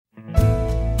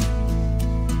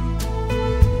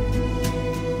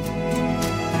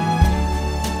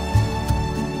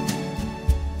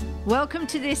Welcome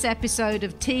to this episode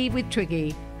of Tea with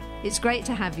Twiggy. It's great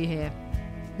to have you here.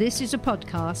 This is a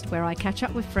podcast where I catch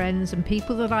up with friends and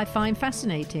people that I find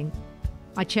fascinating.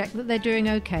 I check that they're doing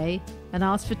okay and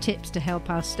ask for tips to help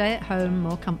us stay at home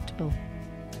more comfortable.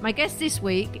 My guest this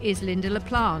week is Lynda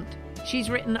LaPlante. She's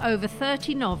written over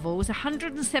 30 novels,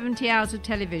 170 hours of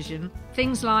television,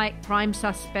 things like Prime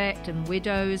Suspect and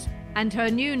Widows, and her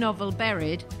new novel,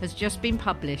 Buried, has just been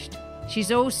published.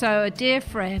 She's also a dear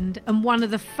friend and one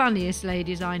of the funniest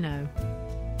ladies I know.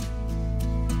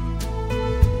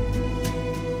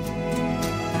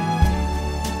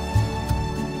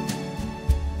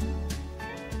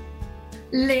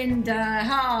 Lynda,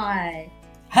 hi.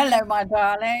 Hello, my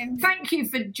darling. Thank you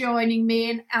for joining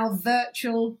me in our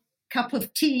virtual cup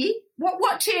of tea.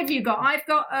 What tea have you got? I've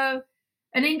got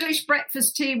an English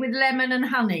breakfast tea with lemon and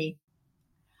honey.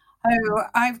 Oh,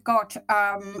 I've got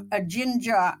a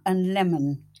ginger and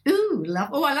lemon. Ooh,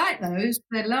 I like those.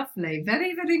 They're lovely.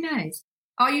 Very, very nice.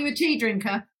 Are you a tea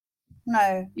drinker?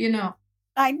 No. You're not?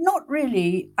 I'm not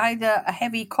really either a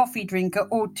heavy coffee drinker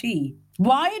or tea.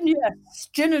 Wine, yes.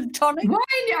 Gin and tonic. Wine,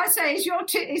 I say, is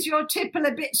your tipple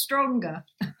a bit stronger?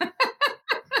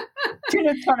 Gin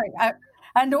and tonic.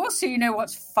 And also, you know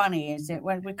what's funny is that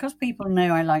because people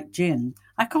know I like gin,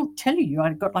 I can't tell you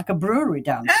I've got like a brewery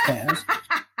downstairs.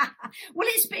 Well,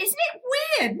 isn't it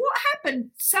weird? What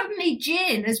happened? Suddenly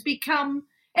gin has become,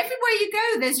 everywhere you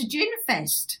go, there's a gin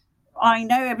fest. I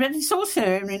know, but it's also,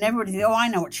 I mean, everybody thinks, I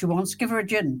know what she wants, give her a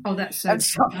gin. Oh, that's so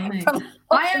funny.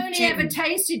 I only ever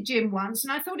tasted gin once,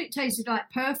 and I thought it tasted like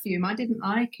perfume. I didn't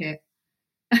like it.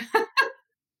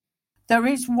 There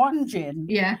is one gin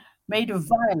made of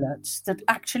violets that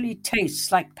actually tastes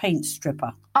like paint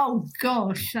stripper. Oh,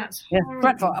 gosh, that's horrible.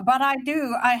 Dreadful. But I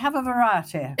have a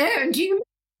variety. Oh, and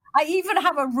I even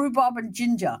have a rhubarb and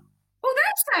ginger. Oh,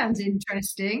 that sounds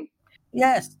interesting.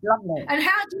 Yes, lovely. And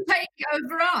how do you take it,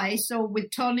 over ice or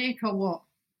with tonic or what?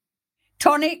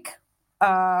 Tonic,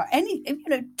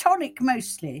 tonic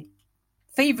mostly.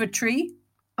 Fever tree.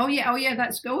 Oh yeah,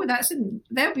 that's good.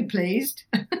 They'll be pleased.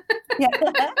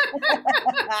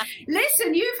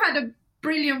 Listen, you've had a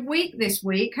brilliant week this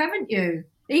week, haven't you?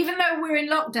 Even though we're in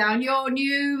lockdown, your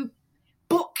new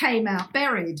book came out,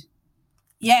 Buried.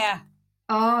 Yeah.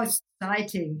 Oh,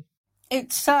 exciting.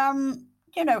 It's, there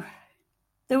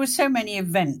were so many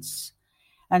events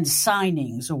and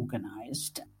signings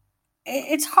organised.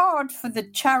 It's hard for the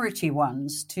charity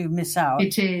ones to miss out.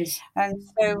 It is. And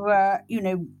so,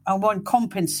 one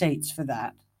compensates for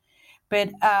that.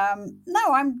 But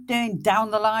no, I'm doing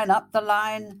down the line, up the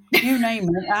line, you name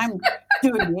it. I'm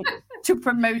doing it to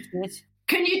promote it.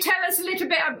 Can you tell us a little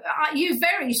bit? You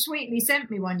very sweetly sent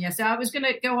me one yesterday. I was going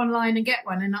to go online and get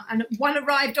one, and one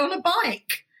arrived on a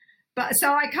bike.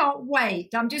 So I can't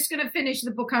wait. I'm just going to finish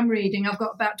the book I'm reading. I've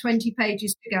got about 20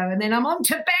 pages to go, and then I'm on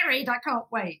to Buried. I can't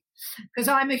wait because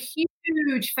I'm a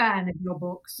huge fan of your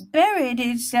books. Buried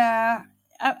is I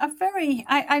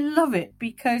love it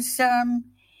because,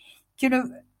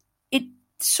 it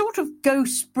sort of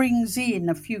brings in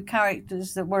a few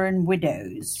characters that were in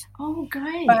Widows. Oh,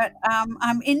 great. But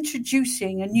I'm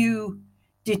introducing a new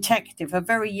detective, a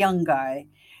very young guy,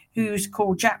 who's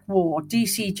called Jack War,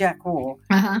 DC Jack War.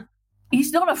 Uh-huh.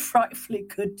 He's not a frightfully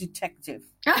good detective.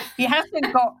 He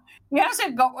hasn't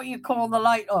got what you call the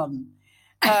light on.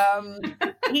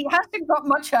 He hasn't got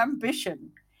much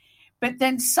ambition. But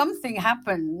then something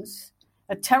happens,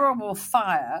 a terrible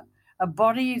fire, a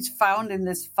body is found in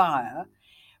this fire.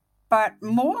 But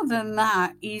more than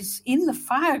that, is in the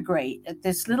fire grate at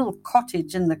this little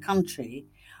cottage in the country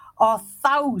are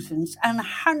thousands and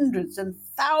hundreds and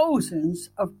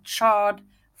thousands of charred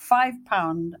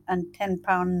 £5 and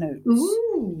 £10 notes.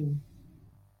 Ooh.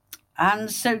 And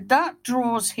so that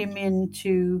draws him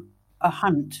into a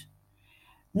hunt,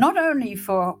 not only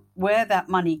for where that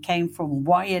money came from,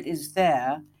 why it is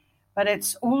there, but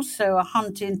it's also a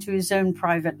hunt into his own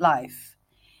private life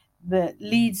that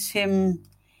leads him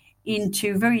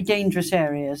into very dangerous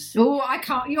areas. Oh, I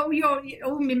can't.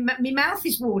 My mouth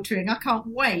is watering. I can't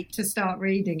wait to start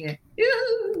reading it.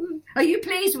 Are you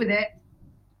pleased with it?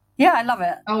 Yeah, I love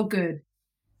it. Oh, good.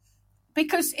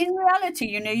 Because in reality,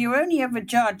 you're only ever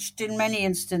judged in many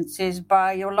instances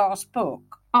by your last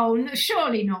book. Oh, no,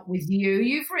 surely not with you.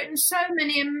 You've written so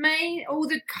many amazing, all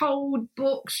the cold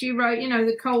books you wrote,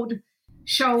 the Cold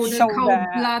Shoulder, Cold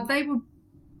Blood. They were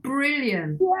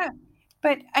brilliant. Yeah.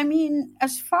 But, I mean,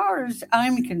 as far as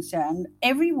I'm concerned,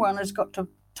 everyone has got to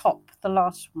top the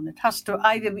last one. It has to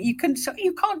either... You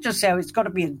can't just say, it's got to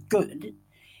be a good.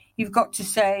 You've got to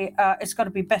say, it's got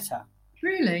to be better.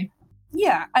 Really?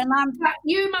 Yeah. And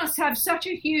you must have such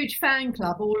a huge fan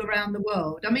club all around the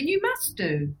world. I mean, you must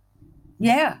do.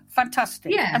 Yeah,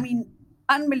 fantastic. Yeah. I mean,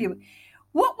 unbelievable.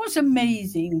 What was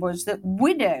amazing was that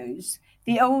Widows,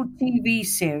 the old TV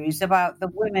series about the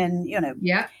women,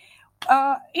 Yeah.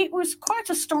 it was quite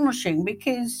astonishing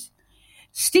because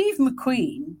Steve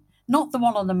McQueen, not the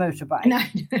one on the motorbike. No.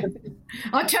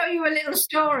 I'll tell you a little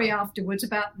story afterwards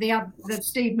about the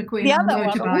Steve McQueen The on the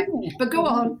other one, motorbike. ooh. But go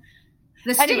on.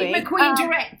 The Anyway, Steve McQueen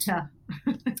director.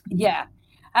 Yeah.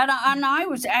 And I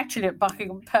was actually at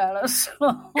Buckingham Palace. Oh,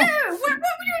 what were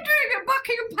you doing at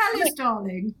Buckingham Palace,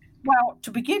 darling? Well,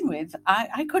 to begin with,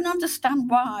 I couldn't understand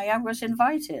why I was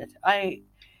invited. I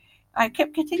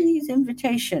kept getting these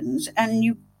invitations, and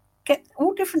you get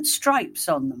all different stripes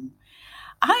on them.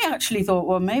 I actually thought,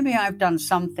 well, maybe I've done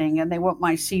something and they want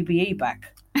my CBE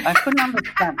back. I couldn't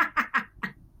understand.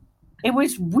 It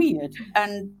was weird.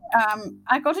 And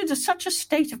I got into such a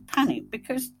state of panic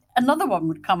because another one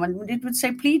would come and it would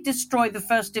say, please destroy the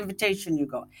first invitation you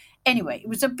got. Anyway, it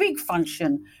was a big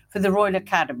function for the Royal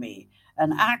Academy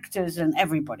and actors and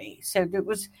everybody. So it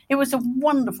was a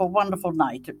wonderful, wonderful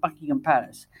night at Buckingham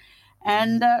Palace.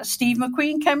 And Steve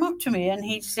McQueen came up to me and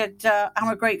he said, I'm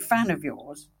a great fan of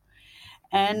yours.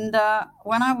 And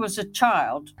when I was a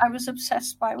child, I was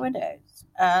obsessed by Widows.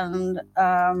 And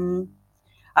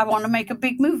I want to make a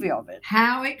big movie of it.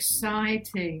 How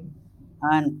exciting.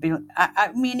 And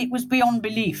I mean, it was beyond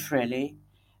belief, really.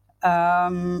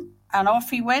 And off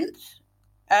he went.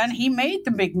 And he made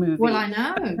the big movie. Well, I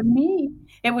know. But for me,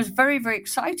 it was very, very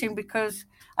exciting because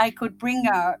I could bring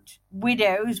out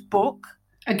Widow's book.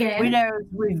 Again. Widow's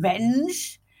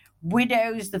Revenge.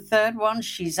 Widow's, the third one,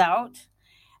 she's out.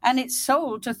 And it's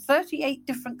sold to 38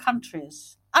 different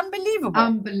countries. Unbelievable.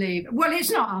 Unbelievable. Well,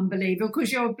 it's not unbelievable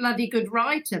because you're a bloody good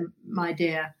writer, my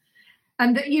dear.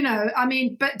 And,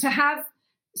 but to have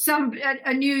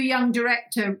a new young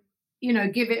director,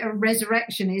 give it a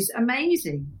resurrection is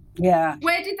amazing. Yeah.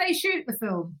 Where did they shoot the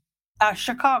film?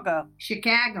 Chicago.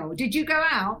 Chicago. Did you go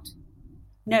out?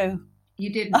 No.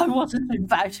 You didn't? I wasn't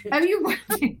invited. Oh, you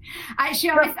weren't?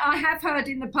 Actually, I have heard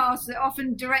in the past that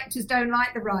often directors don't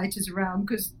like the writers around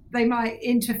because they might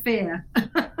interfere.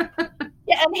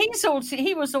 Yeah, and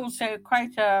he was also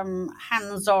quite a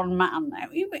hands-on man.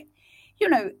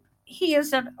 He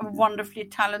is a wonderfully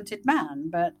talented man,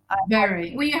 but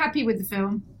Very. Were you happy with the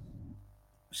film?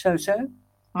 So.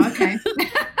 Okay.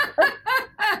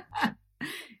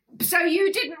 So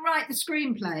you didn't write the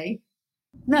screenplay?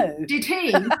 No. Did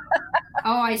he?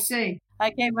 Oh, I see.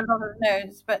 I gave a lot of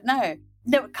notes, but no.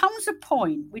 There comes a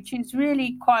point which is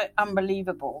really quite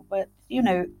unbelievable, but,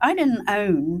 I didn't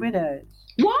own Widows.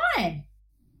 Why?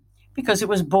 Because it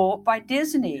was bought by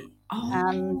Disney.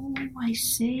 Oh, I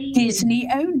see. Disney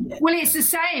owned it. Well, it's the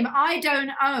same. I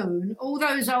don't own all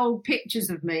those old pictures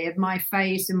of me, of my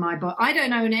face and my body. I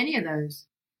don't own any of those.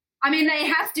 I mean, they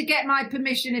have to get my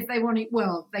permission if they want it.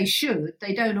 Well, they should.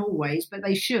 They don't always, but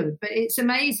they should. But it's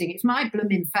amazing. It's my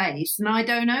blooming face, and I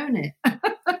don't own it.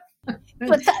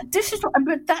 But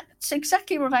that's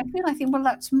exactly what I feel. I think, well,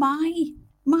 that's my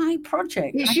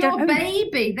project. It's your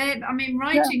baby.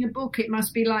 Writing a book, it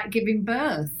must be like giving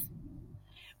birth.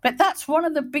 But that's one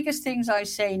of the biggest things I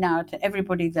say now to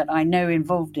everybody that I know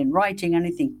involved in writing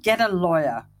anything. Get a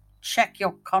lawyer. Check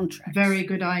your contract. Very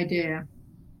good idea.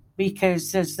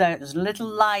 Because there's those little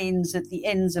lines at the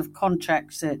ends of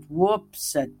contracts that,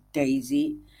 whoops, a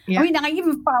daisy. Yeah. I mean, I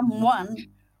even found one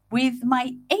with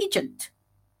my agent,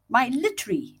 my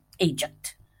literary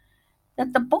agent,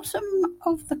 at the bottom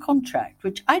of the contract,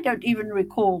 which I don't even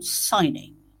recall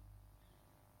signing.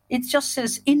 It just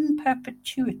says in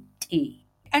perpetuity.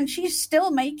 And she's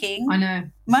still making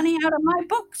money out of my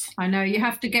books. I know. You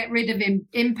have to get rid of him.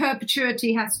 In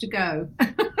perpetuity has to go.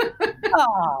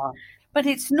 But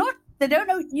it's not, they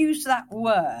don't use that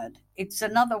word. It's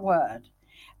another word.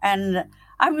 And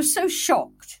I was so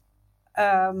shocked.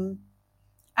 And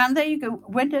there you go.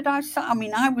 When did I start? I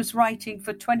mean, I was writing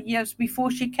for 20 years before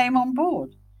she came on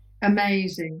board.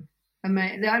 Amazing.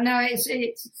 No,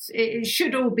 it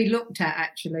should all be looked at,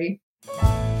 actually.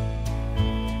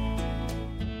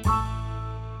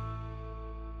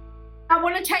 I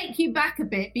want to take you back a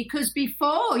bit because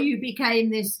before you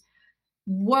became this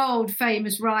world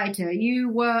famous writer, you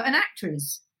were an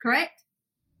actress, correct?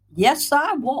 Yes,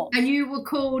 I was. And you were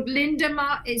called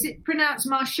is it pronounced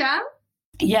Marshall?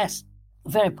 Yes,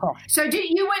 very posh. So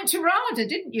you went to RADA,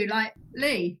 didn't you, like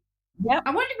Lee? Yeah.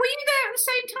 I wonder, were you there at the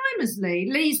same time as Lee?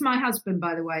 Lee's my husband,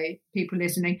 by the way, people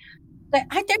listening.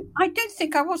 I don't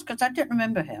think I was because I don't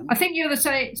remember him. I think you're the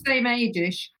same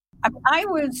age-ish. I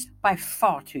was by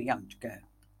far too young to go.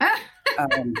 I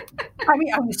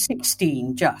was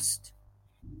 16 just.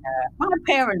 My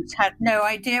parents had no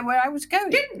idea where I was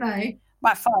going. Didn't they?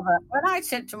 My father, when I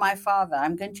said to my father,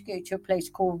 I'm going to go to a place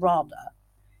called RADA,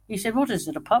 he said, what is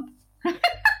it, a pub?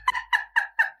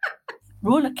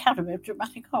 Royal Academy of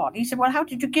Dramatic Art. He said, well, how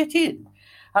did you get in?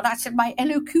 And I said, my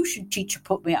elocution teacher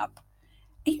put me up.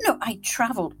 You know, I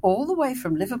travelled all the way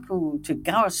from Liverpool to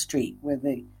Gower Street where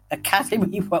the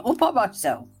Academy were all by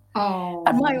myself. Oh.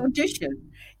 And my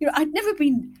audition, you know, I'd never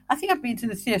been, I think I'd been to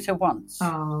the theatre once.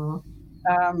 Oh.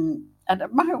 And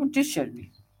at my audition,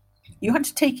 you had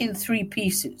to take in 3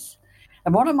 pieces.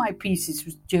 And one of my pieces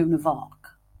was Joan of Arc.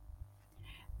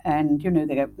 And, you know,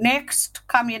 they go, next,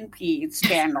 come in, please,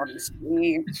 stand on the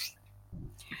stage.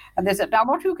 And they said, now,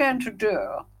 what are you going to do?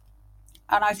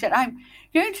 And I said, I'm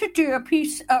going to do a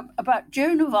piece about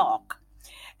Joan of Arc.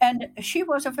 And she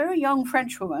was a very young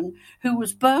Frenchwoman who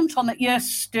was burnt on the...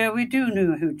 Yes, dear, we do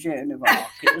know who Joan of Arc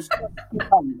is.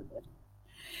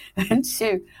 And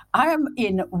so I am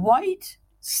in white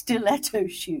stiletto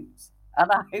shoes.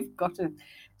 And I've got a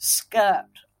skirt,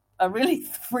 a really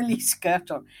frilly skirt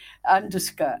on,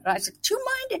 underskirt. And I said, do you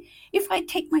mind if I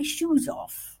take my shoes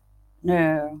off?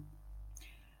 No.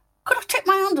 Could I take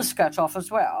my underskirt off as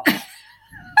well?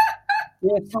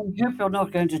 Yes, I hope you're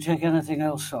not going to take anything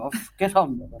else off. Get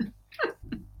on with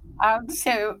it. And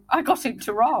so I got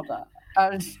into RADA.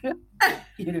 And,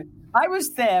 you know, I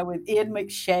was there with Ian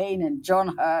McShane and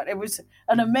John Hurt. It was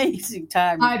an amazing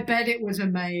time. I bet it was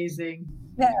amazing.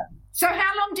 Yeah. So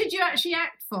how long did you actually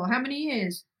act for? How many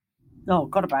years? Oh,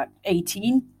 got about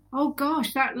 18. Oh,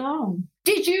 gosh, that long.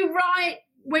 Did you write,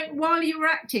 while you were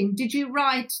acting, did you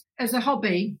write as a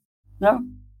hobby? No.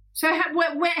 So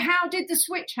how did the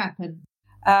switch happen?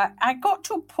 I got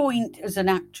to a point as an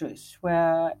actress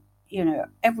where, you know,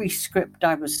 every script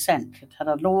I was sent, it had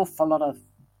an awful lot of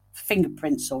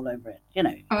fingerprints all over it, you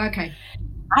know. Oh, okay.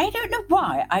 I don't know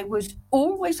why. I was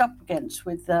always up against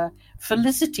with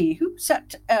Felicity, who's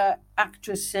that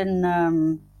actress in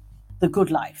The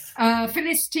Good Life.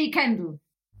 Felicity Kendall.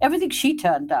 Everything she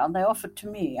turned down, they offered to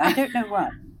me. I don't know why.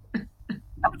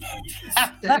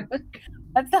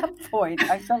 At that point,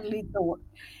 I suddenly thought,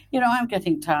 you know, I'm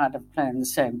getting tired of playing the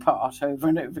same part over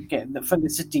and over again that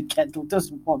Felicity Kendall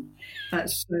doesn't want.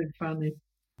 That's so funny.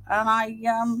 And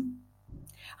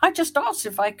I just asked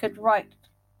if I could write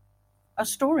a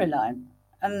storyline.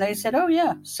 And they said, oh,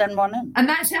 yeah, send one in. And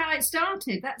that's how it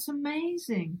started. That's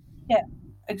amazing. Yeah,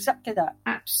 exactly that.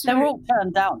 Absolutely. They were all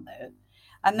turned down, though.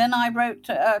 And then I wrote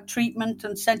a treatment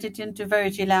and sent it into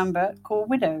Verity Lambert called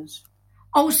Widows.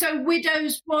 Oh, so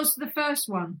Widows was the first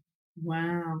one.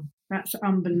 Wow, that's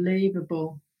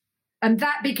unbelievable. And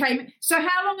that became... So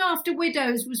how long after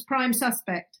Widows was Prime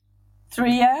Suspect?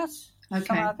 3 years. Okay.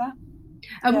 Something like that.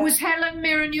 And was Helen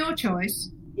Mirren your choice?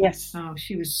 Yes. Oh,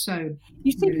 she was so...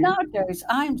 You see, brilliant. nowadays,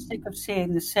 I'm sick of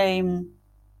seeing the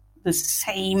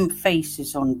same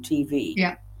faces on TV.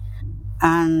 Yeah.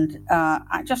 And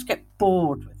I just get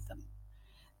bored with them.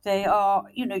 They are,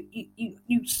 you know,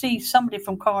 you see somebody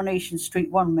from Coronation Street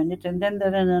 1 minute, and then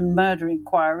they're in a murder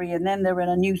inquiry, and then they're in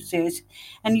a new series,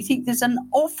 and you think there's an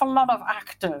awful lot of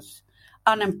actors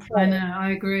unemployed. I know, I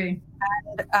agree.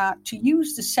 And to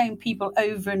use the same people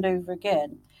over and over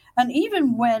again. And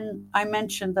even when I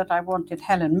mentioned that I wanted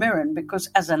Helen Mirren, because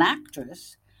as an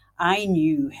actress, I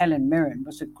knew Helen Mirren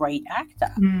was a great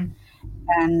actor. Mm.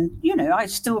 And, you know, I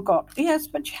still got, yes,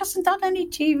 but she hasn't done any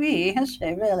TV, has she,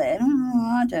 really?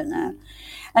 I don't know.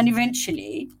 And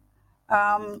eventually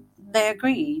they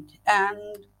agreed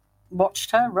and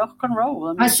watched her rock and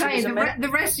roll. I say, the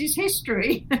rest is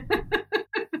history.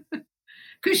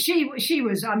 Because she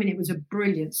was, I mean, it was a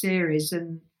brilliant series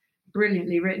and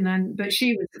brilliantly written, but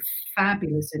she was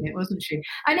fabulous in it, wasn't she?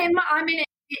 And it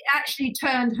actually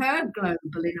turned her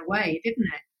global in a way, didn't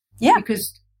it? Yeah.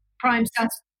 Because Prime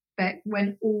Suspect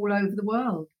went all over the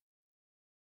world.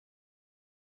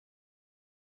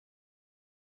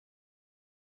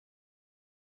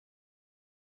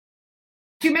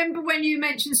 Do you remember when you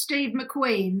mentioned Steve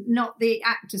McQueen, not the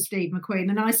actor Steve McQueen?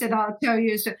 And I said, I'll tell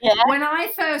you. So when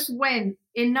I first went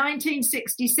in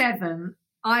 1967,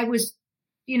 I was,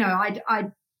 you know,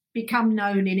 I'd become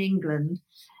known in England,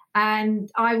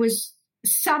 and I was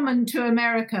summoned to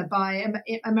America by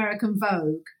American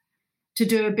Vogue to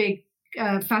do a big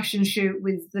fashion shoot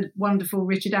with the wonderful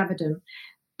Richard Avedon.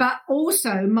 But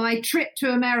also my trip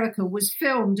to America was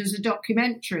filmed as a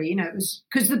documentary. You know, it was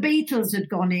because the Beatles had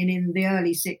gone in the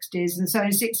early 60s. And so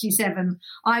in 67,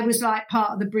 I was like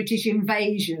part of the British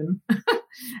invasion.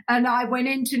 And I went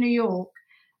into New York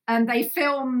and they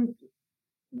filmed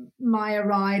my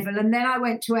arrival. And then I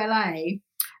went to LA,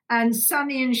 and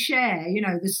Sonny and Cher, you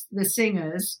know, the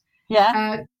singers,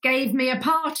 gave me a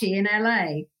party in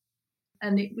LA.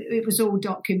 And it was all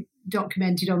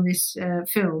documented on this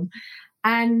film.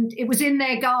 And it was in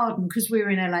their garden because we were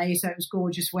in LA, so it was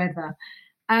gorgeous weather.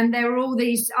 And there were all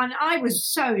these, and I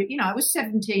was I was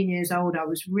 17 years old. I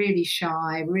was really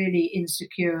shy, really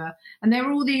insecure. And there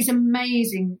were all these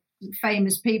amazing,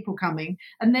 famous people coming.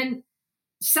 And then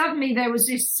suddenly there was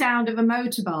this sound of a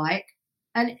motorbike,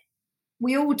 and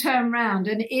we all turned round,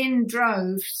 and in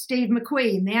drove Steve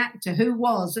McQueen, the actor, who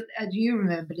was, as you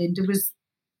remember, Lynda, was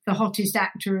the hottest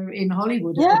actor in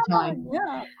Hollywood at the time.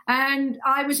 Yeah. And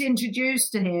I was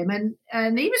introduced to him,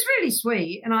 and he was really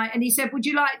sweet. And he said, "Would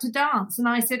you like to dance?" And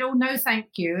I said, "Oh, no, thank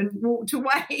you," and walked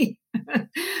away because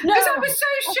I was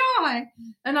so shy.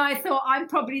 And I thought, I'm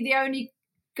probably the only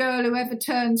girl who ever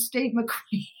turned Steve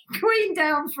McQueen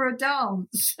down for a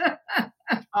dance.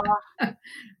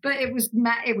 But it was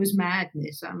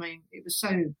madness. I mean, it was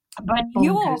so. But bonkers.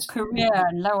 your career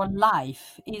and your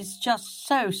life is just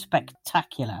so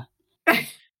spectacular.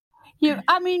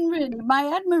 I mean, really,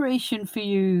 my admiration for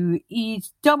you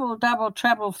is double,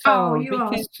 treble, fold. Oh, you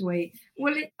are sweet.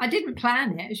 Well, I didn't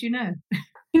plan it, as you know.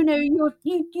 You know,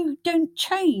 you don't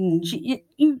change.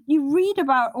 You read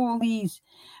about all these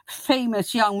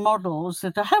famous young models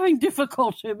that are having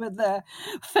difficulty with their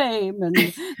fame and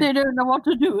they don't know what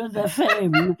to do with their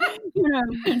fame. You know,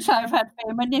 since I've had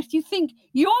fame. And if you think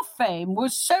your fame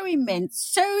was so immense,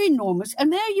 so enormous,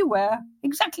 and there you were,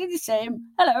 exactly the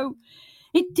same. Hello.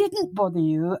 It didn't bother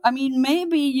you. I mean,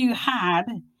 maybe you had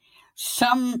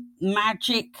some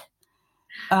magic.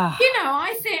 I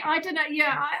don't know.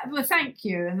 Yeah, well, thank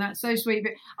you. And that's so sweet.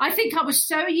 But I think I was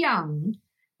so young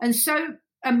and so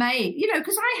amazed,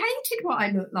 because I hated what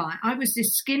I looked like. I was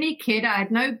this skinny kid. I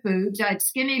had no boobs. I had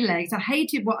skinny legs. I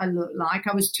hated what I looked like.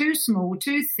 I was too small,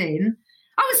 too thin.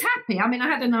 I was happy. I mean, I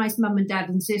had a nice mum and dad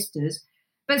and sisters.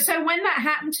 But so when that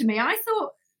happened to me, I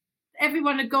thought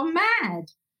everyone had gone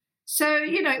mad. So,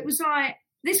 it was like,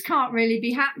 this can't really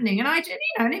be happening. And I did,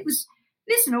 and it was,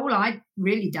 listen, all I'd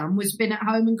really done was been at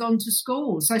home and gone to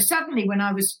school. So suddenly when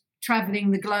I was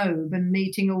traveling the globe and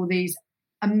meeting all these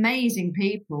amazing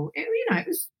people, it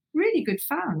was really good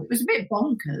fun. It was a bit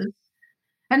bonkers.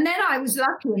 And then I was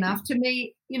lucky enough to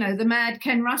meet, the mad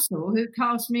Ken Russell, who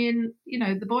cast me in,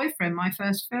 The Boyfriend, my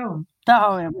first film.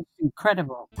 Oh, it was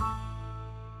incredible.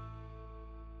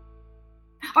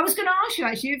 I was going to ask you,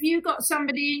 actually, have you got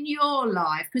somebody in your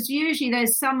life? Because usually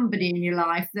there's somebody in your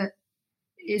life that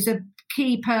is a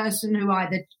key person who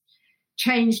either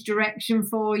changed direction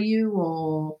for you,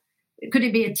 or could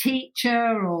it be a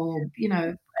teacher, or,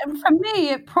 For me,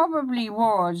 it probably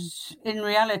was, in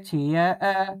reality,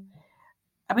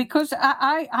 because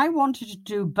I wanted to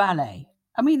do ballet.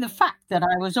 I mean, the fact that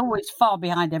I was always far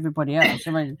behind everybody else,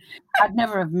 I mean, I'd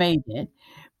never have made it.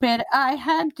 But I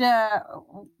had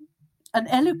an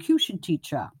elocution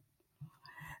teacher,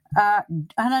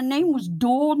 and her name was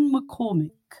Dawn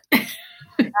McCormick.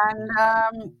 And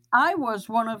I was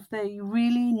one of the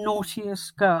really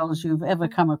naughtiest girls you've ever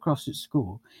come across at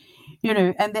school.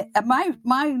 And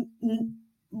my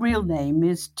real name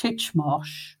is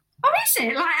Titchmarsh. Oh, is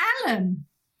it? Like Alan?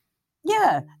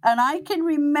 Yeah, and I can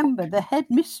remember the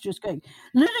headmistress going,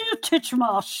 "Lydia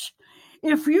Titchmarsh,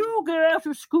 if you go out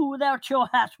of school without your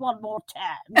hat one more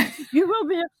time, you will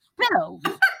be expelled."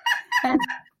 And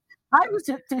I was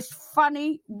at this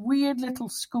funny, weird little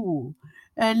school,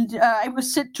 and it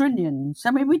was Citrinians.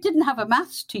 I mean, we didn't have a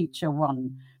maths teacher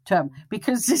one term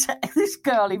because this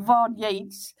girl, Yvonne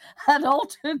Yates, had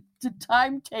altered the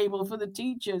timetable for the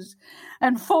teachers,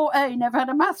 and 4A never had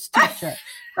a maths teacher.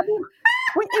 I mean,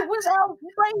 it was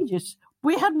outrageous.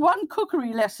 We had one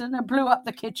cookery lesson and blew up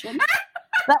the kitchen.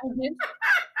 That was it.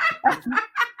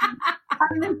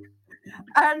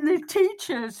 And the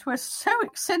teachers were so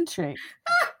eccentric.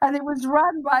 And it was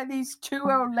run by these two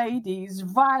old ladies,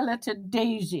 Violet and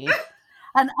Daisy.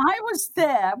 And I was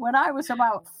there when I was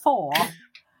about 4.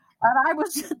 And I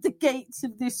was at the gates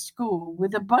of this school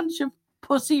with a bunch of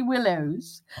pussy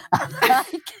willows. And I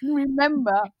can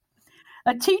remember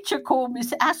a teacher called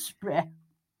Miss Asprey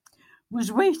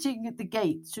was waiting at the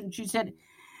gates. And she said,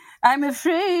 "I'm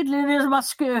afraid Lydia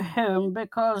must go home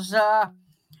because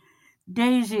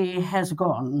Daisy has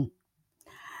gone."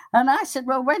 And I said,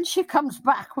 "Well, when she comes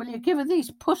back, will you give her these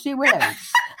pussy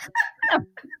willows?"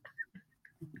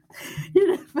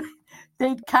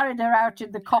 They'd carried her out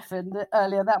in the coffin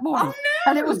earlier that morning. Oh,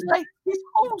 no. And it was like this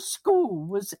whole school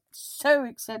was so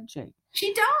eccentric.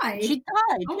 She died? She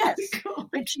died, yes.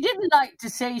 But she didn't like to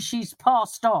say she's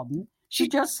passed on. She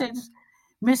just said,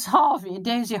 "Miss Harvey,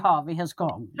 Daisy Harvey, has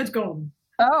gone." Has gone.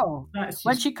 Oh,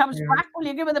 when she comes back, will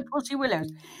you give her the pussy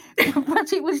willows?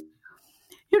 But it was,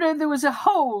 there was a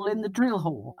hole in the drill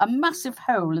hall, a massive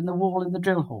hole in the wall in the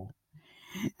drill hall.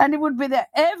 And it would be that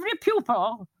every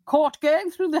pupil caught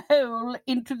going through the hole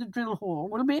into the drill hall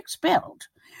will be expelled.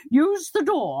 Use the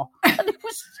door. And it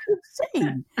was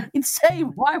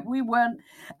insane why we weren't.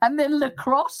 And then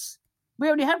lacrosse. We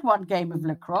only had one game of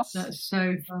lacrosse. That's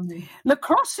so funny.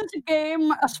 Lacrosse is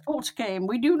a sports game.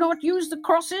 We do not use the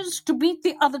crosses to beat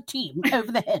the other team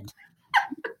over the head.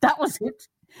 That was it.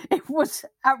 It was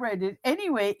outrageous.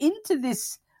 Anyway, into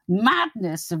this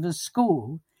madness of a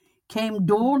school came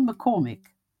Dawn McCormick,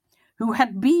 who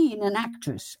had been an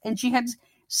actress, and she had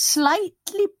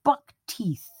slightly buck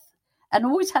teeth and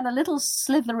always had a little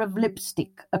slither of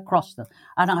lipstick across them.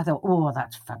 And I thought, oh,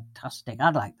 that's fantastic.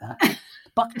 I'd like that.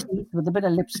 Buck teeth with a bit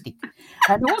of lipstick.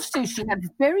 And also she had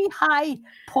very high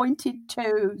pointed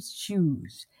toes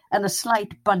shoes and a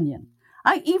slight bunion.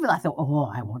 I thought,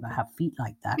 oh, I want to have feet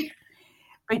like that.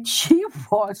 But she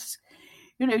was,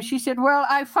 she said, well,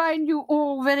 I find you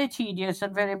all very tedious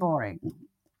and very boring.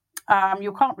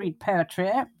 You can't read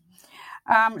poetry.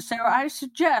 So I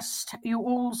suggest you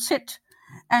all sit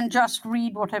and just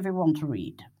read whatever you want to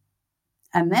read.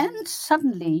 And then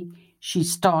suddenly she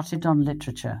started on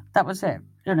literature. That was it,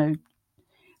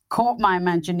 caught my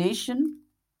imagination.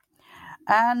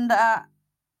 And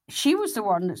she was the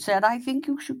one that said, I think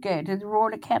you should go to the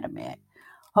Royal Academy.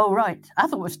 Oh, right. I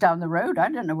thought it was down the road. I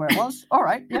didn't know where it was. All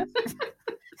right. Yeah.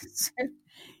 So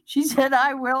she said,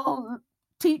 I will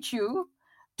teach you,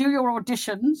 do your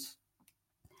auditions.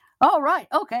 All right.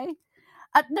 Okay.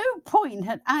 At no point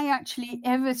had I actually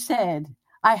ever said,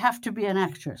 I have to be an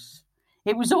actress.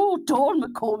 It was all Dawn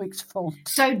McCormick's fault.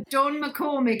 So Dawn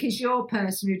McCormick is your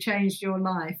person who changed your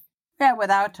life? Yeah,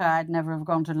 without her, I'd never have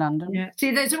gone to London. Yeah.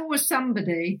 See, there's always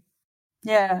somebody.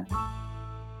 Yeah.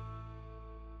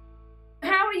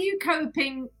 How are you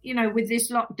coping, with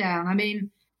this lockdown? I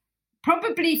mean,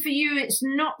 probably for you it's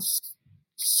not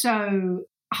so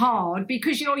hard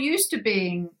because you're used to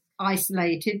being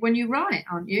isolated when you write,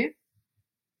 aren't you?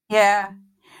 Yeah.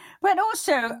 But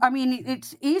also, I mean,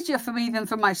 it's easier for me than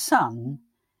for my son,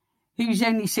 who's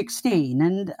only 16.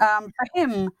 And for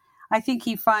him, I think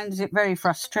he finds it very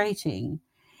frustrating.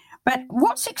 But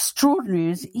what's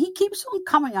extraordinary is he keeps on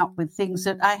coming up with things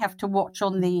that I have to watch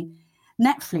on the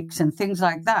Netflix and things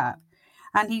like that.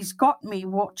 And he's got me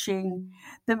watching,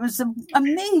 there was an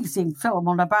amazing film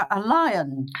about a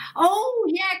lion. Oh,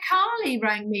 yeah, Carly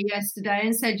rang me yesterday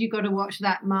and said, you've got to watch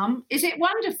that, Mum. Is it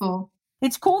wonderful?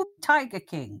 It's called Tiger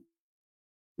King.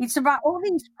 It's about all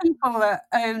these people that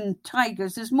own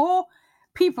tigers. There's more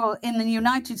people in the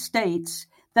United States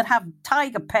that have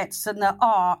tiger pets than there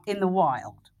are in the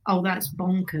wild. Oh, that's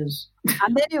bonkers.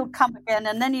 And then he'll come again,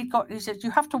 and then he says,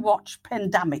 you have to watch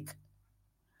Pandemic.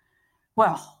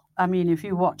 Well, I mean, if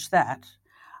you watch that,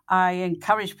 I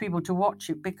encourage people to watch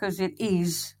it because it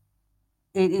is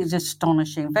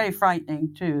astonishing, very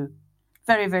frightening too,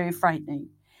 very, very frightening.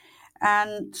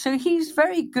 And so he's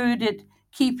very good at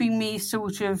keeping me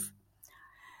sort of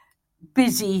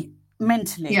busy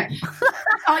mentally. Yeah.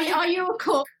 Are you a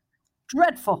cook?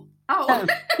 Dreadful. Oh, no,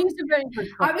 he's a very good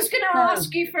cook. I was going to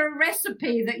ask you for a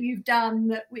recipe that you've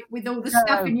done with all the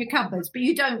stuff in your cupboards, but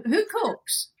you don't. Who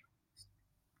cooks?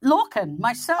 Lorcan,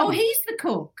 my son. Oh, he's the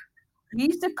cook.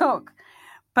 He's the cook.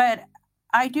 But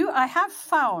I have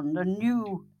found a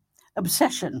new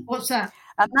obsession. What's that?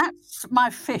 And that's my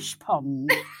fish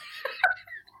pond.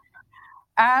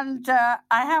 And I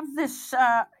have this,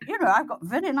 I've got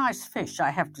very nice fish,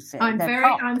 I have to say. I'm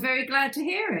very glad to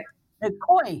hear it. They're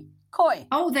koi.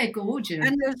 Oh, they're gorgeous.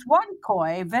 And there's one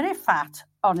koi, very fat,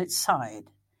 on its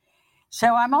side.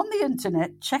 So I'm on the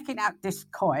internet checking out this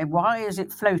koi. Why is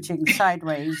it floating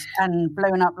sideways and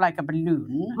blown up like a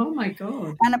balloon? Oh, my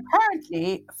God. And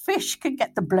apparently fish can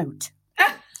get the bloat.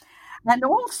 And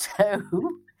also,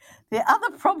 the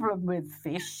other problem with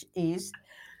fish is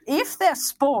if they're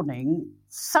spawning,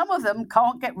 some of them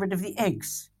can't get rid of the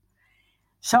eggs.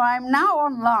 So I'm now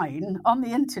online on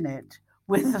the internet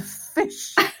with a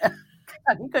fish.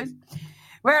 And he goes,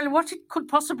 well, what it could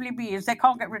possibly be is they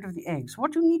can't get rid of the eggs.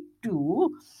 What you need to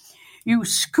do, you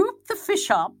scoop the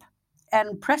fish up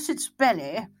and press its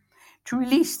belly to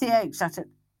release the eggs. I said,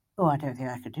 oh, I don't think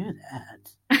I could do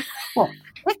that. What?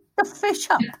 Pick the fish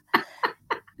up.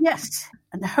 Yes,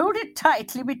 and hold it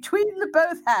tightly between the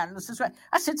both hands as well.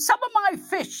 I said, some of my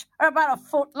fish are about a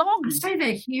foot long. I say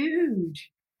they're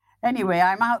huge. Anyway,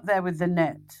 I'm out there with the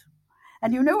net.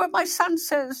 And you know what my son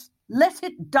says? Let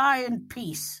it die in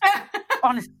peace.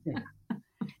 Honestly.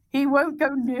 He won't go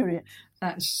near it.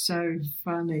 That's so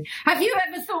funny. Have you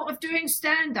ever thought of doing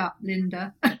stand-up,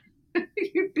 Lynda?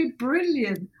 You'd be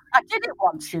brilliant. I did it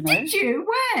once, you know. Did you?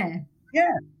 Where?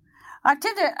 Yeah. I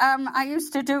did it. I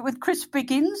used to do it with Chris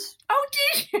Biggins. Oh,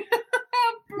 did you?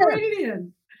 How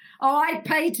brilliant. Oh, I'd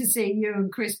pay to see you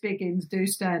and Chris Biggins do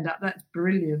stand-up. That's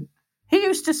brilliant. He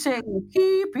used to sing,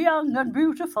 "Keep young and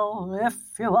beautiful if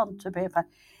you want to be fun."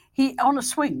 He on a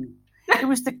swing. It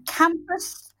was the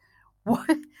campus.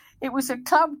 It was a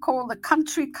club called the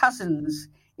Country Cousins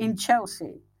in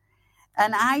Chelsea,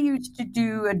 and I used to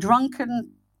do a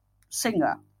drunken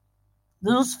singer.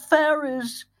 "There's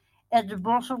fairies at the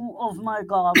bottom of my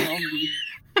garden.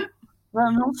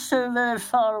 They're not so very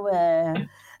far away."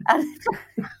 And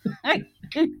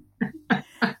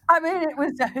I mean, it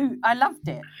was a hoot. I loved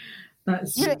it.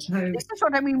 That's This is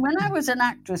what I mean. When I was an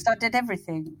actress, I did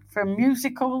everything from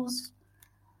musicals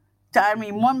to,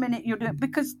 1 minute you do it.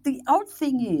 Because the odd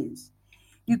thing is,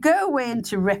 you go away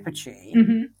into repertory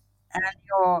and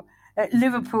you're at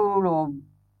Liverpool or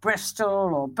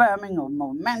Bristol or Birmingham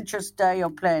or Manchester, you're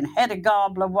playing Hedda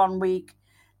Gabler one week,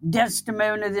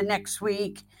 Desdemona the next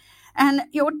week, and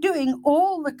you're doing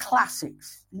all the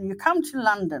classics. And you come to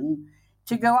London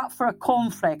to go up for a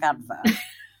cornflake advert.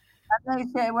 And they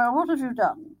say, "Well, what have you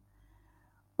done?"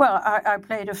 "Well, I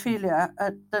played Ophelia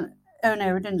at the..." "Oh,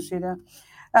 no, we didn't see that."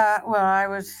 "Well, I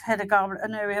was Hedda Gabler." "Oh,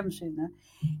 no, we haven't seen that."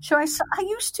 So I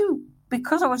used to,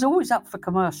 because I was always up for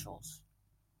commercials,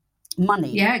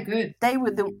 money. Yeah, good. They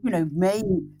were the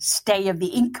mainstay of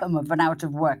the income of an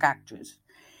out-of-work actress.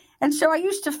 And so I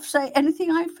used to say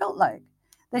anything I felt like.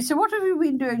 They said, "What have you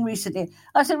been doing recently?"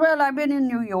 I said, "Well, I've been in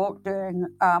New York doing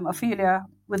Ophelia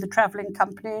with a travelling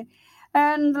company.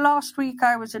 And last week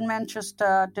I was in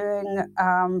Manchester doing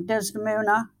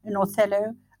Desdemona in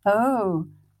Othello." "Oh,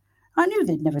 I knew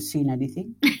they'd never seen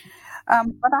anything."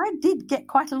 But I did get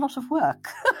quite a lot of work.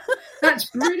 That's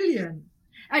brilliant.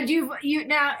 And you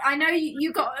now, I know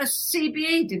you got a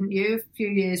CBE, didn't you, a few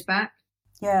years back?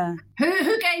 Yeah.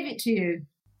 Who gave it to you?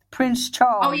 Prince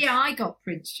Charles. Oh, yeah, I got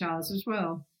Prince Charles as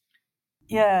well.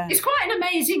 Yeah. It's quite an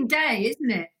amazing day,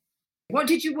 isn't it? What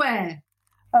did you wear?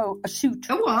 Oh, a suit.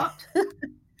 A what?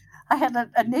 I had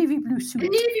a navy blue suit. A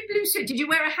navy blue suit. Did you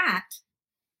wear a hat?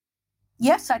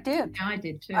 Yes, I did. I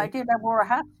did too. I wore a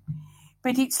hat.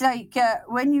 But it's like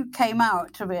when you came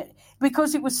out of it,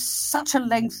 because it was such a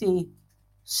lengthy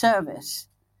service,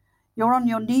 you're on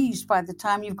your knees by the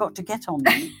time you've got to get on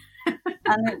them.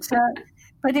 And it's,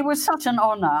 but it was such an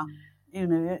honour,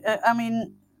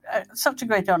 such a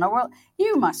great honour. Well,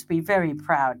 you must be very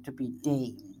proud to be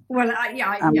Dean. Well,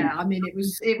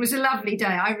 it was a lovely day.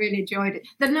 I really enjoyed it.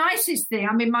 The nicest thing,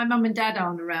 my mum and dad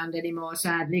aren't around anymore,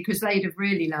 sadly, because they'd have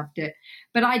really loved it.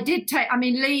 But I did take,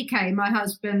 Lee came, my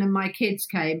husband and my kids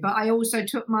came, but I also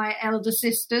took my elder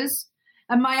sisters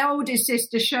and my oldest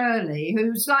sister, Shirley,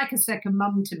 who's like a second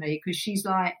mum to me because she's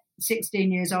like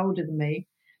 16 years older than me.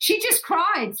 She just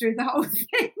cried through the whole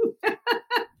thing.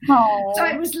 So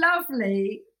it was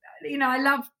lovely. I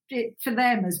loved it for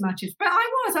them as much as, but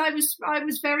I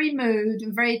was very moved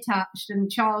and very touched,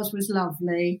 and Charles was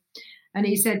lovely, and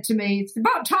he said to me, "It's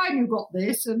about time you got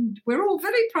this, and we're all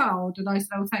very proud." And I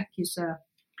said, "Oh, thank you, sir."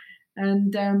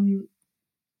 And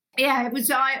it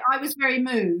was. I was very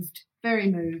moved,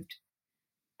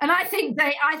 and I think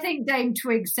Dame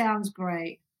Twig sounds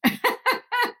great.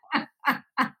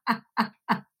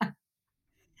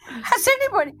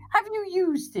 Have you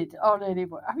used it on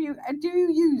anybody? Do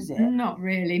you use it? Not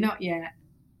really, not yet.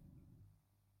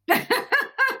 Well,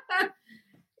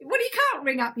 you can't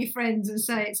ring up your friends and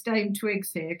say it's Dame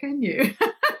Twigs here, can you?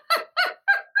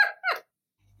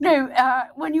 No,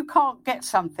 when you can't get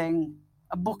something,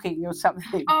 a booking or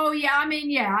something. Oh, yeah,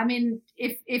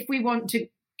 if we want to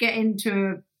get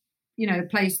into a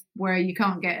place where you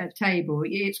can't get a table,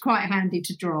 it's quite handy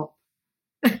to drop.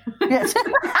 Yes.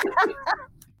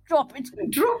 Drop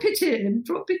it in.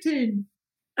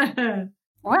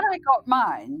 When I got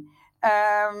mine,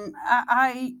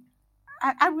 I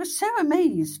was so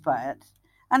amazed by it,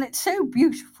 and it's so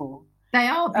beautiful. They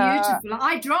are beautiful.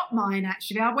 I dropped mine,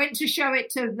 actually. I went to show it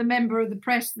to the member of the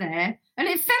press there, and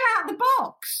it fell out of the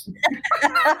box.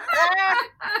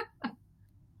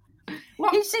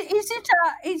 What? Is it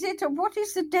what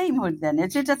is the damehood then?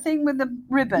 Is it a thing with the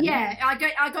ribbon? Yeah,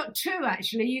 I got two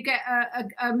actually. You get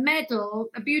a medal,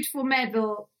 a beautiful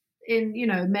medal in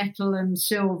metal and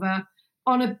silver.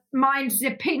 Mine's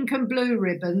a pink and blue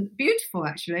ribbon, beautiful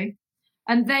actually.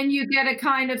 And then you get a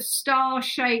kind of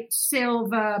star-shaped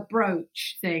silver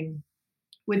brooch thing.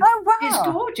 Oh wow! It's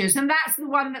gorgeous, and that's the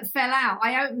one that fell out.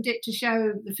 I opened it to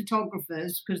show the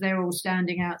photographers because they were all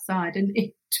standing outside, and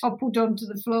it toppled onto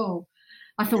the floor.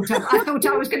 I thought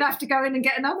I was going to have to go in and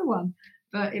get another one,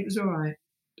 but it was all right.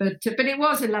 But it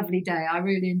was a lovely day. I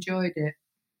really enjoyed it.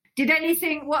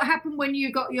 What happened when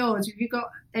you got yours? Have you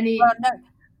got any? Well, no,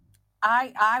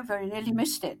 I very nearly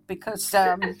missed it because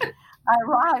I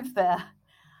arrived there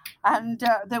And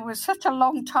there was such a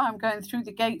long time going through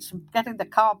the gates and getting the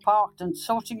car parked and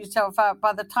sorting yourself out.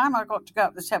 By the time I got to go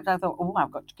up the steps, I thought, oh,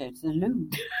 I've got to go to the loo.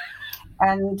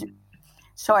 And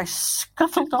so I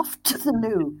scuttled off to the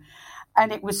loo.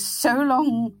 And it was so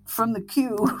long from the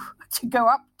queue to go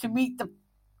up to meet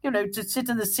to sit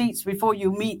in the seats before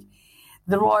you meet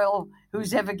the royal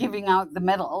who's ever giving out the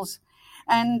medals.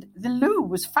 And the loo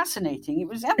was fascinating. It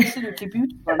was absolutely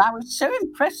beautiful. And I was so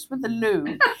impressed with the loo.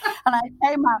 And I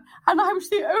came out and I was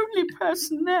the only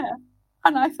person there.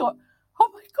 And I thought, oh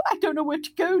my God, I don't know where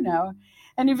to go now.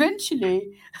 And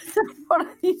eventually, one of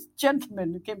these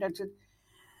gentlemen who came down and said,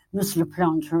 Miss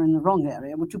LaPlante, you're in the wrong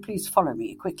area. Would you please follow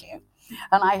me quickly?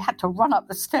 And I had to run up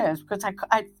the stairs because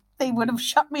they would have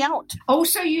shut me out. Oh,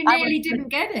 so you nearly didn't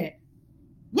get it?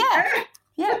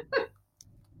 Yeah.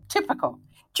 Typical.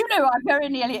 Do you know, I very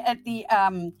nearly at the,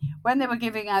 when they were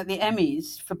giving out the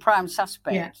Emmys for Prime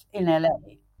Suspect in LA,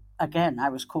 again, I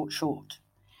was caught short.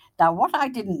 Now, what I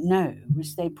didn't know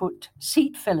was they put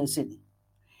seat fillers in.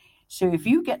 So if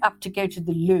you get up to go to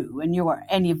the loo and you're at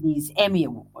any of these Emmy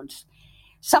Awards,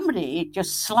 somebody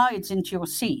just slides into your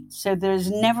seat. So there's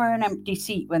never an empty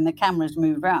seat when the cameras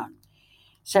move around.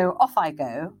 So off I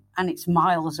go, and it's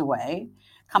miles away.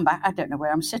 Come back, I don't know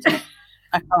where I'm sitting.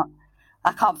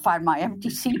 I can't find my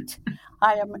empty seat.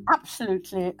 I am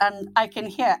absolutely, and I can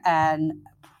hear an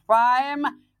Prime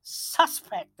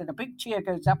Suspect, and a big cheer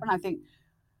goes up, and I think,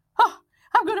 oh,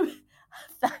 I'm going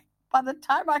to. By the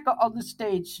time I got on the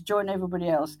stage to join everybody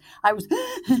else, I was,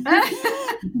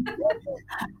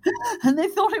 and they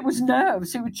thought it was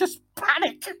nerves. It was just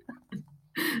panic.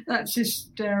 That's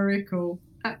hysterical.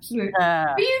 Absolutely.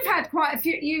 But you've had quite a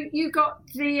few. You got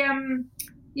the.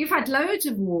 You've had loads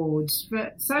of awards for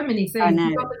so many things. I know.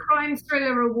 You got the Crime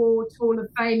Thriller Awards Hall of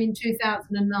Fame in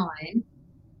 2009.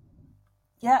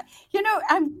 Yeah,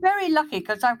 I'm very lucky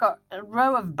because I've got a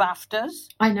row of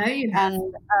BAFTAs. I know you have.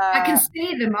 And I can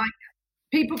see them.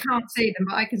 People can't see them,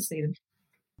 but I can see them.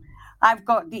 I've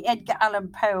got the Edgar Allan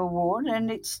Poe Award, and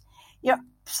it's,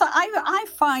 so I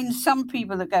find some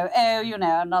people that go, oh,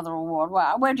 another award.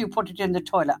 Well, where do you put it in the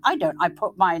toilet? I don't. I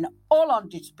put mine all on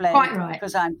display. Quite right.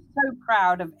 Because I'm so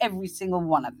proud of every single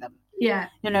one of them. Yeah.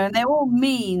 And they all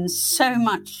mean so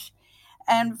much.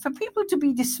 And for people to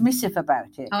be dismissive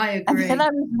about it. I agree. And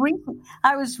then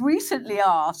I was recently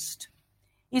asked,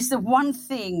 is there one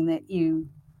thing that you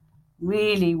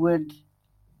really would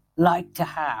like to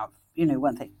have?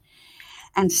 One thing.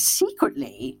 And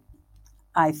secretly,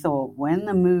 I thought, when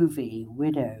the movie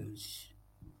Widows,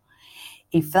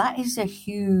 if that is a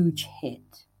huge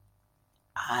hit,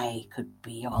 I could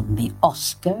be on the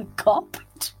Oscar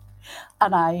carpet.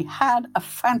 And I had a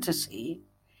fantasy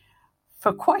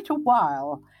for quite a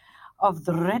while of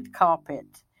the red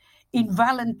carpet in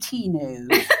Valentino.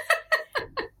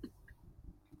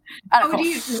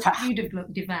 You'd have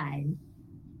looked divine.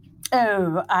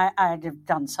 Oh, I'd have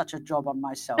done such a job on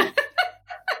myself.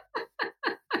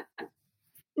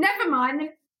 Never mind.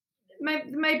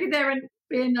 Maybe there'll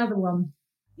be another one.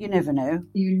 You never know.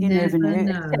 You never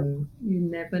know. You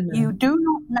never know. You do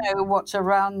not know what's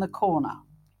around the corner.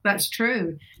 That's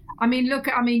true.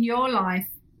 Your life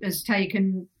has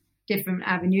taken different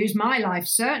avenues. My life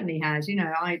certainly has.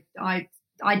 I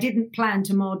didn't plan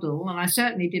to model, and I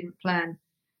certainly didn't plan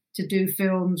to do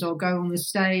films or go on the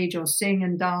stage or sing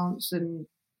and dance and,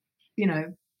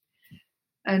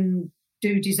 and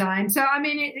do design. So,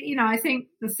 I think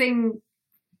the thing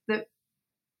that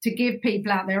to give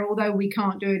people out there, although we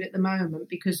can't do it at the moment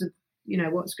because of,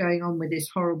 what's going on with this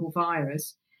horrible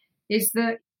virus, is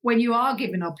that when you are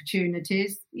given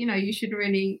opportunities, you should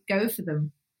really go for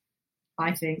them,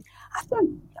 I think. I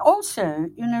think also,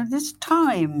 this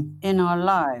time in our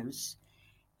lives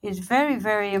is very,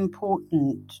 very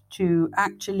important to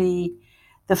actually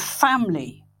the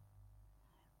family,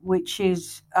 which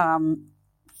is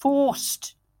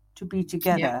forced to be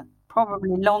together,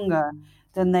 probably longer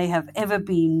than they have ever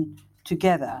been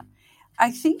together.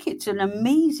 I think it's an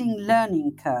amazing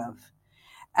learning curve.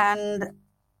 And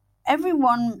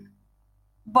everyone,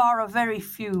 bar a very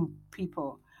few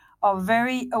people, are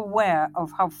very aware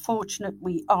of how fortunate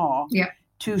we are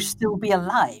to still be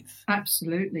alive.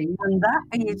 Absolutely. And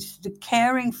that is the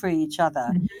caring for each other.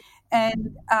 Mm-hmm.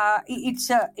 And it's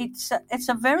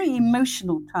a very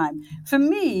emotional time. For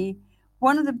me,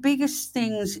 one of the biggest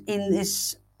things in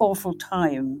this awful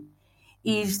time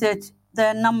is that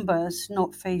they're numbers,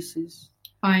 not faces.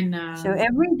 I know. So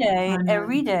every day,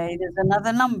 there's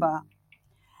another number.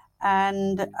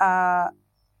 And,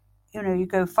 you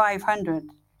go 500,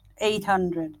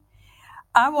 800.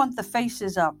 I want the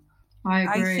faces up. I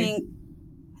agree. I think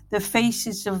the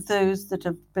faces of those that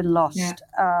have been lost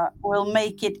will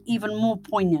make it even more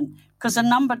poignant, because a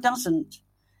number doesn't.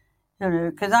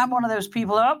 Because I'm one of those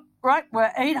people, right,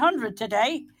 we're 800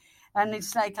 today. And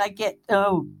it's like I get,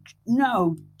 oh,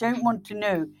 no, don't want to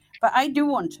know. But I do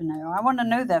want to know. I want to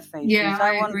know their faces. Yeah,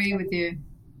 I want agree to with you.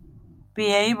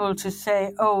 be able to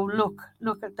say, oh,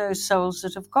 look at those souls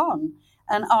that have gone.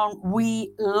 And aren't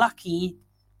we lucky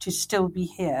to still be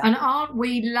here? And aren't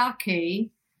we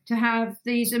lucky to have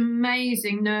these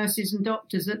amazing nurses and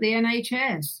doctors at the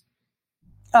NHS?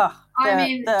 Oh, I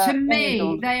mean, to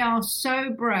me, they are so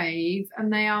brave,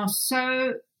 and they are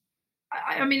so...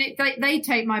 I mean, they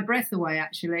take my breath away,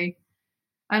 actually.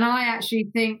 And I actually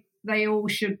think they all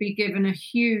should be given a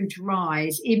huge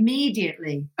rise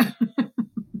immediately.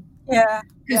 Yeah.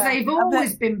 Because they've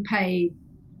always been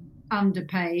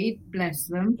underpaid, bless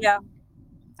them. Yeah.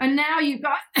 And now you've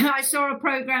got, I saw a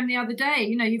program the other day,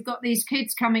 you've got these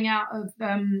kids coming out of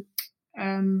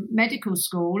medical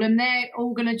school, and they're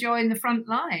all going to join the front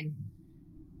line.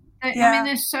 I mean,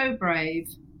 they're so brave.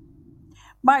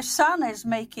 My son is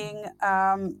making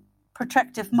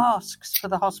protective masks for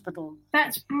the hospital.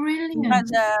 That's brilliant. He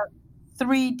has a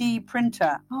 3D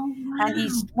printer. Oh, wow. And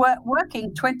he's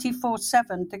working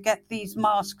 24/7 to get these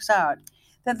masks out.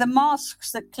 They're the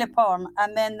masks that clip on,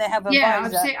 and then they have a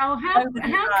visor. How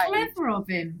clever of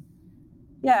him.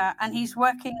 Yeah, and he's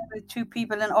working with 2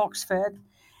 people in Oxford,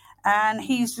 and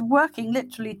he's working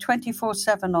literally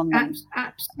 24/7 on them.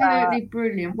 Absolutely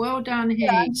brilliant. Well done, he.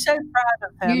 Yeah, I'm so proud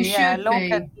of him. You should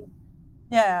be.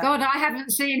 Yeah. God, I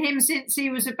haven't seen him since he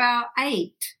was about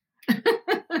 8.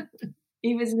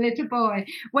 He was a little boy.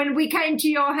 When we came to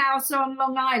your house on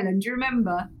Long Island, do you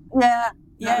remember? Yeah.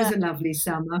 That was a lovely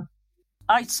summer.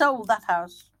 I sold that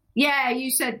house. Yeah,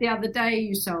 you said the other day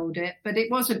you sold it, but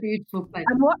it was a beautiful place.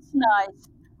 And what's nice,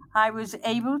 I was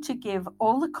able to give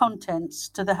all the contents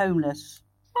to the homeless.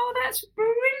 Oh, that's a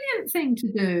brilliant thing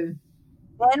to do.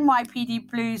 The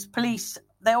NYPD police,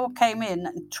 they all came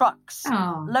in trucks,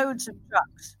 loads of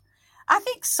trucks. I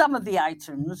think some of the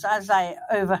items, as I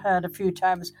overheard a few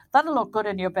times, that'll look good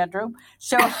in your bedroom.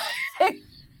 So a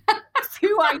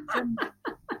few items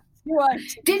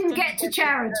didn't get to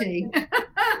charity.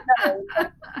 No.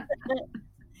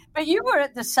 But you were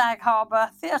at the Sag Harbor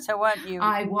Theatre, weren't you?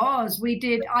 I was.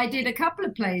 I did a couple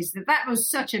of plays. It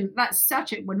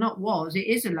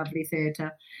is a lovely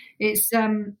theatre. It's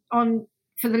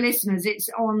for the listeners, it's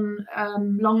on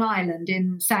Long Island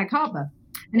in Sag Harbor.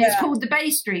 And it's called the Bay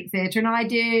Street Theatre. And I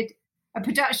did a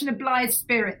production of Blithe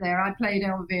Spirit there. I played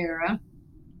Elvira.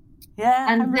 Yeah,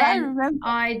 and then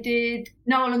I did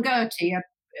Noel and Gertie.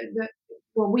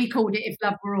 We called it If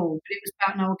Love Were All, but it was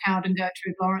about Noel Coward and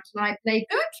Gertrude Lawrence, and I played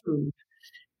Gertrude,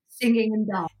 singing and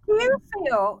dancing.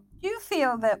 Do you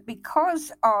feel that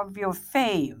because of your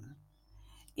fame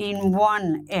in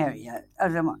one area,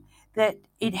 that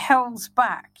it holds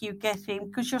back you getting,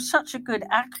 because you're such a good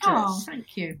actress? Oh,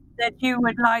 thank you. That you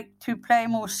would like to play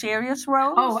more serious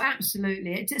roles? Oh,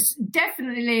 absolutely. It's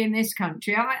definitely in this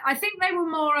country. I think they were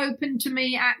more open to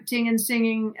me acting and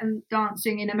singing and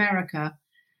dancing in America.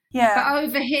 Yeah. But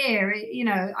over here,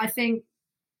 I think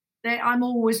that I'm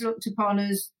always looked upon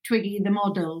as Twiggy the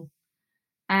model.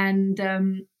 And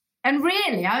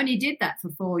really, I only did that for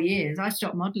 4 years. I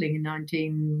stopped modelling in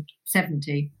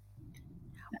 1970.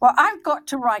 Well, I've got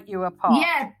to write you a part.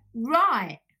 Yeah,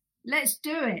 right. Let's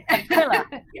do it. Killer.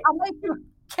 I'll make you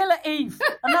Killer Eve.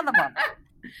 Another one.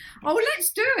 Oh,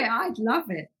 let's do it. I'd love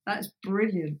it. That's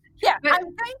brilliant. Yeah, I'm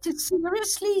going to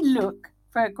seriously look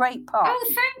for a great part.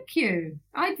 Oh, thank you.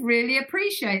 I'd really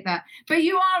appreciate that. But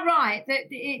you are right that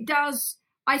it does.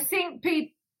 I think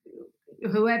people,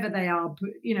 whoever they are,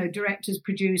 directors,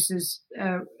 producers,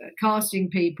 casting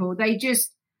people, they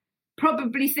just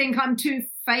probably think I'm too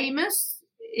famous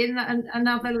in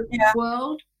another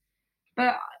world.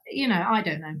 But, I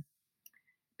don't know.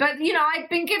 But, I've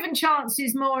been given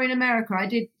chances more in America. I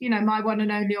did, My One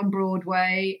and Only on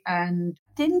Broadway. And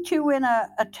didn't you win a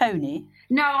Tony?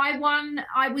 No, I won.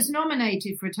 I was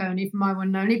nominated for a Tony for My One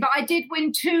and Only, but I did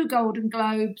win 2 Golden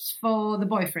Globes for The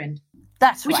Boyfriend.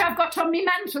 That's which right. I've got on my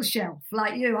mantel shelf,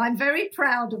 like you. I'm very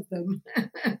proud of them.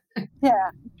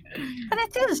 Yeah. But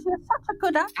it is. You're such a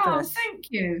good actress. Oh, thank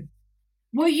you.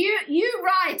 Well, you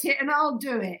write it and I'll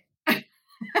do it.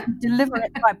 Deliver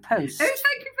it by post. Oh,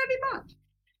 thank you very much.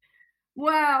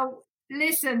 Well,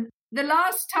 listen, the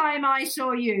last time I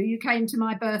saw you, you came to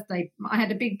my birthday. I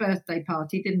had a big birthday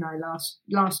party, didn't I,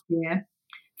 last year,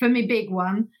 for my big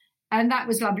one. And that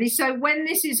was lovely. So when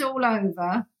this is all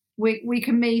over, we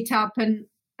can meet up and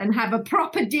have a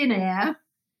proper dinner.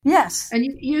 Yes. And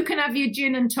you can have your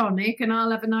gin and tonic and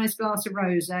I'll have a nice glass of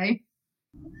rosé.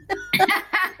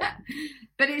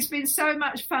 But it's been so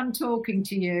much fun talking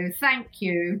to you. Thank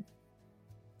you.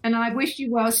 And I wish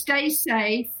you well. Stay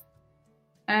safe.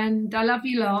 And I love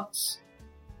you lots.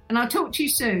 And I'll talk to you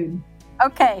soon.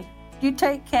 Okay. You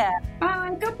take care.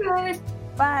 Bye. God bless.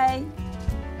 Bye.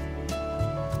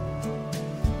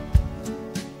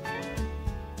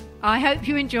 I hope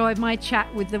you enjoyed my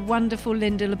chat with the wonderful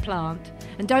Lynda LaPlante.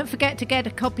 And don't forget to get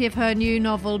a copy of her new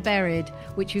novel, Buried,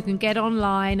 which you can get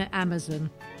online at Amazon.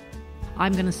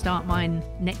 I'm going to start mine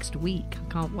next week.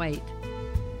 I can't wait.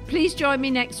 Please join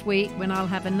me next week when I'll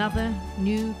have another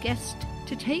new guest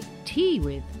to take tea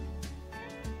with.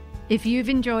 If you've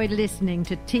enjoyed listening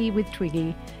to Tea with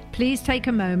Twiggy, please take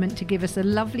a moment to give us a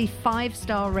lovely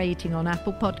 5-star rating on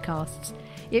Apple Podcasts.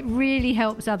 It really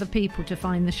helps other people to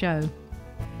find the show.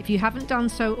 If you haven't done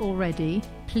so already,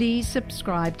 please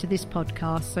subscribe to this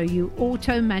podcast so you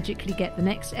auto-magically get the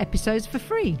next episodes for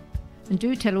free. And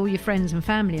do tell all your friends and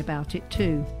family about it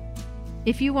too.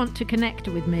 If you want to connect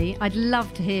with me, I'd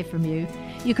love to hear from you.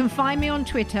 You can find me on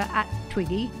Twitter at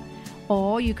Twiggy,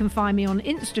 or you can find me on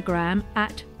Instagram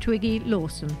at Twiggy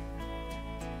Lawson.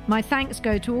 My thanks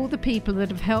go to all the people that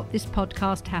have helped this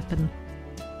podcast happen.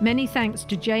 Many thanks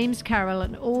to James Carroll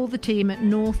and all the team at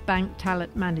North Bank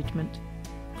Talent Management.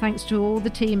 Thanks to all the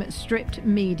team at Stripped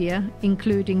Media,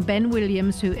 including Ben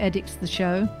Williams, who edits the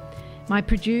show, my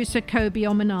producer Kobe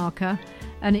Omanaka,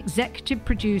 and executive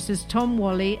producers Tom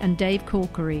Wally and Dave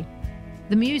Corkery.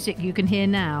 The music you can hear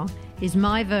now is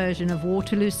my version of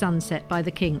Waterloo Sunset by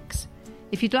the Kinks.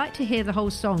 If you'd like to hear the whole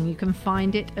song, you can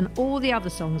find it and all the other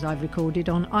songs I've recorded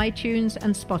on iTunes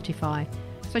and Spotify,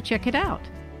 so check it out.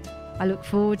 I look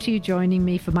forward to you joining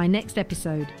me for my next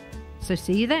episode. So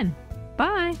see you then.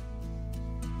 Bye.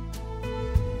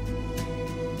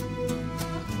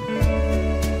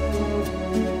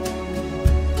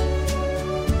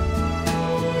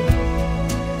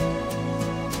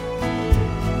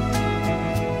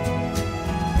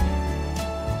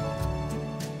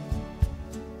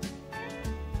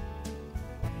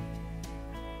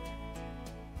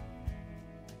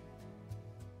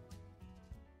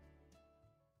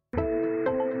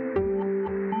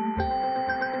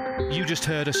 You just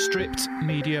heard a Stripped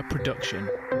Media production.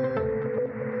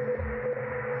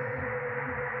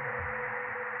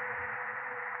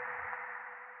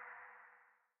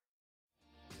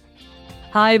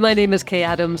 Hi, my name is Kay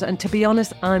Adams, and to be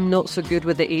honest, I'm not so good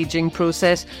with the ageing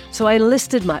process, so I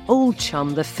enlisted my old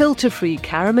chum, the filter-free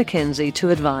Cara McKenzie, to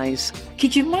advise.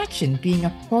 Could you imagine being a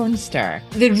porn star?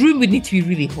 The room would need to be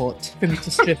really hot for me to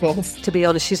strip off. To be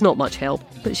honest, she's not much help,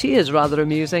 but she is rather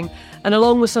amusing. And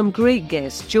along with some great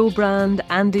guests, Joe Brand,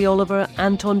 Andy Oliver,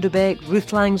 Anton Dubeck,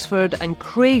 Ruth Langsford and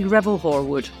Craig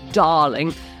Revel-Horwood,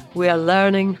 darling, we are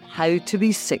learning how to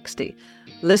be 60.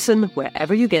 Listen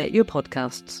wherever you get your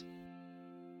podcasts.